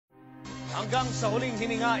Hanggang sa huling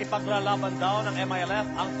hininga, ipaglalaban daw ng MILF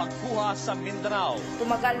ang pagkuha sa Mindanao.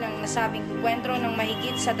 Tumagal ng nasabing enkwentro ng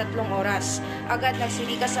mahigit sa 3 oras. Agad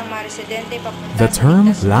nagsilikas ang mga residente papunta. The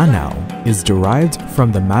term Lanao is derived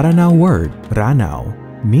from the Maranao word Ranao,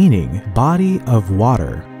 meaning body of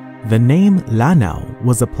water. The name Lanao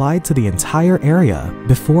was applied to the entire area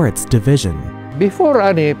before its division. Before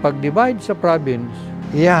pag-divide sa province,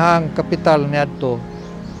 iyahang kapital niadto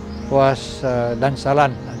was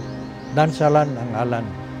Dansalan. Dansalan ang alan.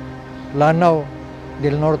 Lanao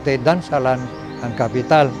del Norte, Dansalan ang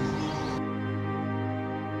kapital.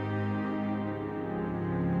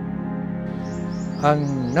 Ang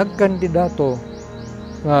nagkandidato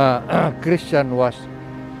na Christian was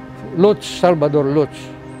Lutz, Salvador Lutz.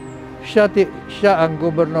 Siya ang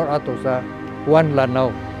gobernador ato sa Juan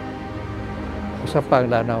Lanao. Sa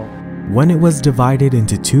Lanao. When it was divided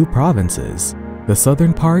into 2 provinces, the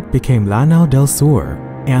southern part became Lanao del Sur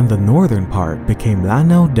and the northern part became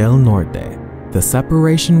Lanao del Norte. The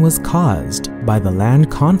separation was caused by the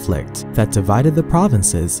land conflict that divided the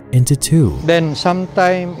provinces into 2. Then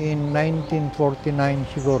sometime in 1949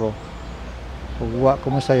 siguro,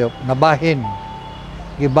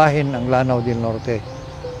 gibahin ang Lanao del Norte.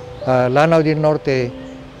 Lanao del Norte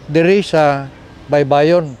diri sa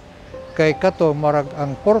baybayon kay kato marag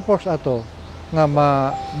ang purpose ato nga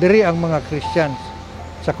diri ang mga Christians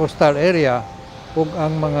sa coastal area ug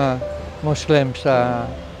ang mga Muslim sa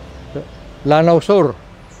Lanao Sur.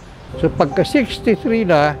 So pagka 63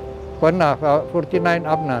 na, 49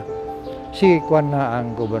 up na, si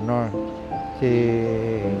ang gobernador, si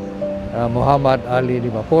Muhammad Ali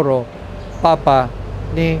Di Mapuro, papa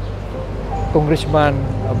ni Congressman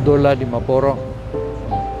Abdullah Di Mapuro.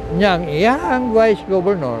 Niyang iyang vice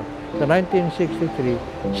governor sa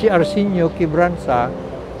 1963, si Arsenio Quibranza,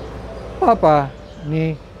 papa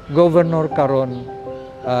ni Governor karon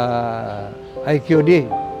IQD,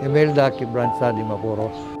 Imelda Quibranza Di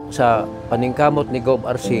Mapuro. Sa paningkamot ni Gov.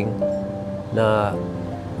 Arsing na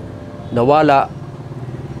nawala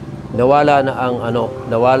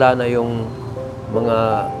na yung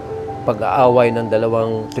mga pag-aaway ng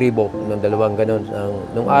dalawang tribo, ng dalawang ganun.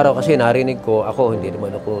 Nung araw kasi narinig ko, ako hindi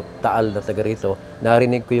naman ako taal na taga rito,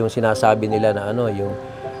 narinig ko yung sinasabi nila na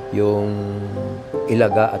yung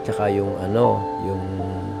Ilaga at saka yung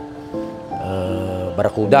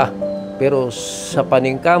Barakuda. Pero sa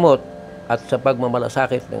paningkamot at sa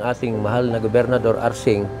pagmamalasakit ng ating mahal na Gobernador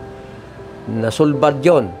Arsing, nasulbad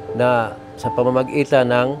yon na sa pamamagitan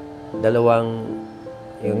ng dalawang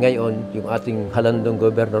ngayon, yung ating halandong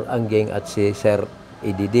Gobernador Angging at si Sir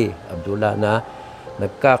EDD Abdullah na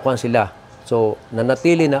nagkakuan sila. So,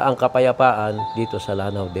 nanatili na ang kapayapaan dito sa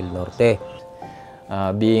Lanao del Norte.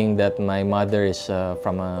 Being that my mother is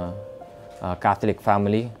from a Catholic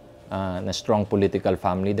family, a strong political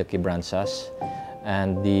family, the Quibranzas,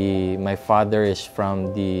 and my father is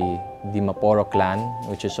from the Maporo clan,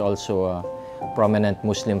 which is also a prominent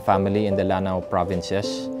Muslim family in the Lanao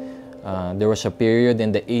provinces. There was a period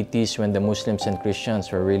in the 80s when the Muslims and Christians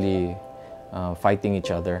were really fighting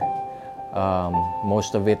each other.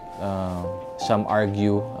 Most of it, some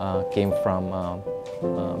argue, came from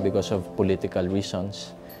because of political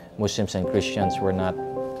reasons. Muslims and Christians were not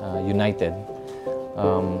united.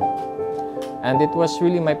 And it was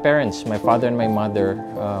really my parents, my father and my mother,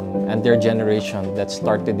 and their generation that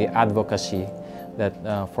started the advocacy that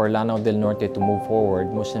for Lanao del Norte to move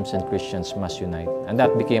forward, Muslims and Christians must unite. And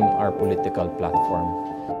that became our political platform.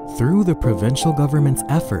 Through the provincial government's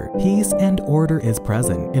effort, peace and order is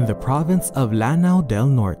present in the province of Lanao del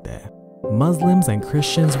Norte. Muslims and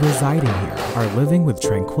Christians residing here are living with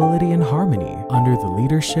tranquility and harmony under the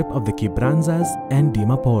leadership of the Quibranzas and Di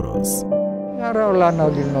Maporos. Araw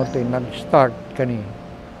Lanao del Norte nag-start kani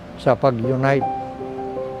sa pag-unite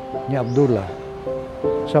ni Abdullah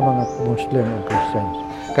sa mga Muslim and Christians.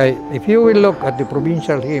 Kay if you will look at the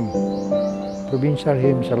provincial hymn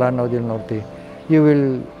sa Lanao del Norte, you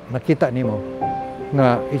will nakita nimo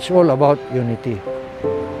na it's all about unity.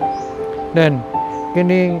 Then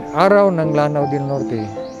kining araw ng Lanao del Norte,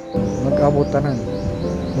 mag-abot tanan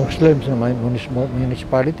Muslims na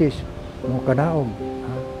municipalities mo kanaog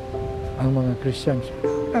ang mga Christians.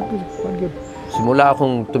 Simula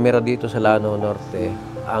akong tumira dito sa Lanao Norte,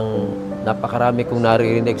 ang napakarami kong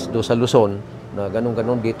naririnig doon sa Luzon na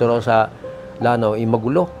ganun-ganun dito raw sa Lanao,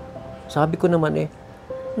 magulo. Sabi ko naman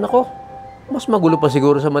nako, mas magulo pa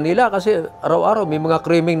siguro sa Manila kasi araw-araw may mga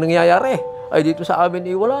krimeng nangyayari. Ay dito sa amin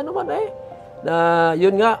wala naman Na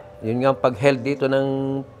yun nga ang pag-held dito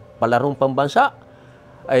ng palarong pambansa.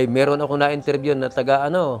 Ay meron ako na-interview na taga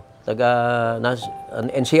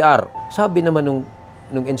NCR. Sabi naman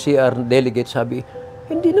nung NCR delegate, sabi,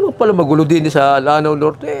 Hindi naman pala magulo din sa Lanao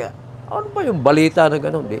Norte. Ano ba yung balita na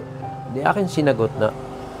gano'n? Di akin sinagot na,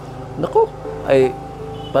 naku, ay,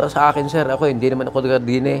 para sa akin, sir, ako, hindi naman ako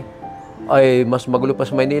taga-Dine. Ay, mas magulo pa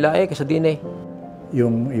sa Maynila kaysa Dine.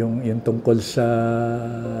 Yung tungkol sa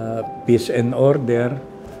peace and order,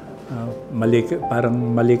 parang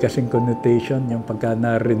mali kasing connotation yung pagka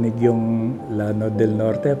narinig yung Lanao del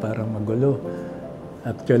Norte, parang magulo.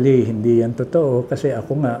 Actually, hindi yan totoo kasi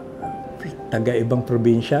ako nga, taga-ibang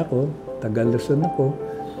probinsya ako, taga-Luzon ako.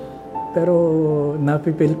 Pero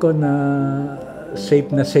napipil ko na safe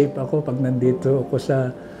ako pag nandito ako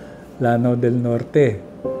sa Lanao del Norte.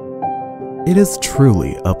 It is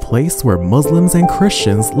truly a place where Muslims and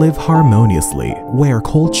Christians live harmoniously, where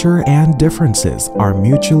culture and differences are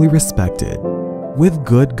mutually respected. With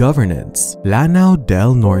good governance, Lanao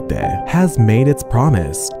del Norte has made its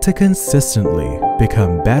promise to consistently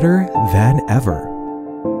become better than ever.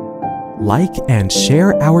 Like and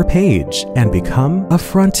share our page and become a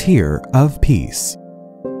frontier of peace.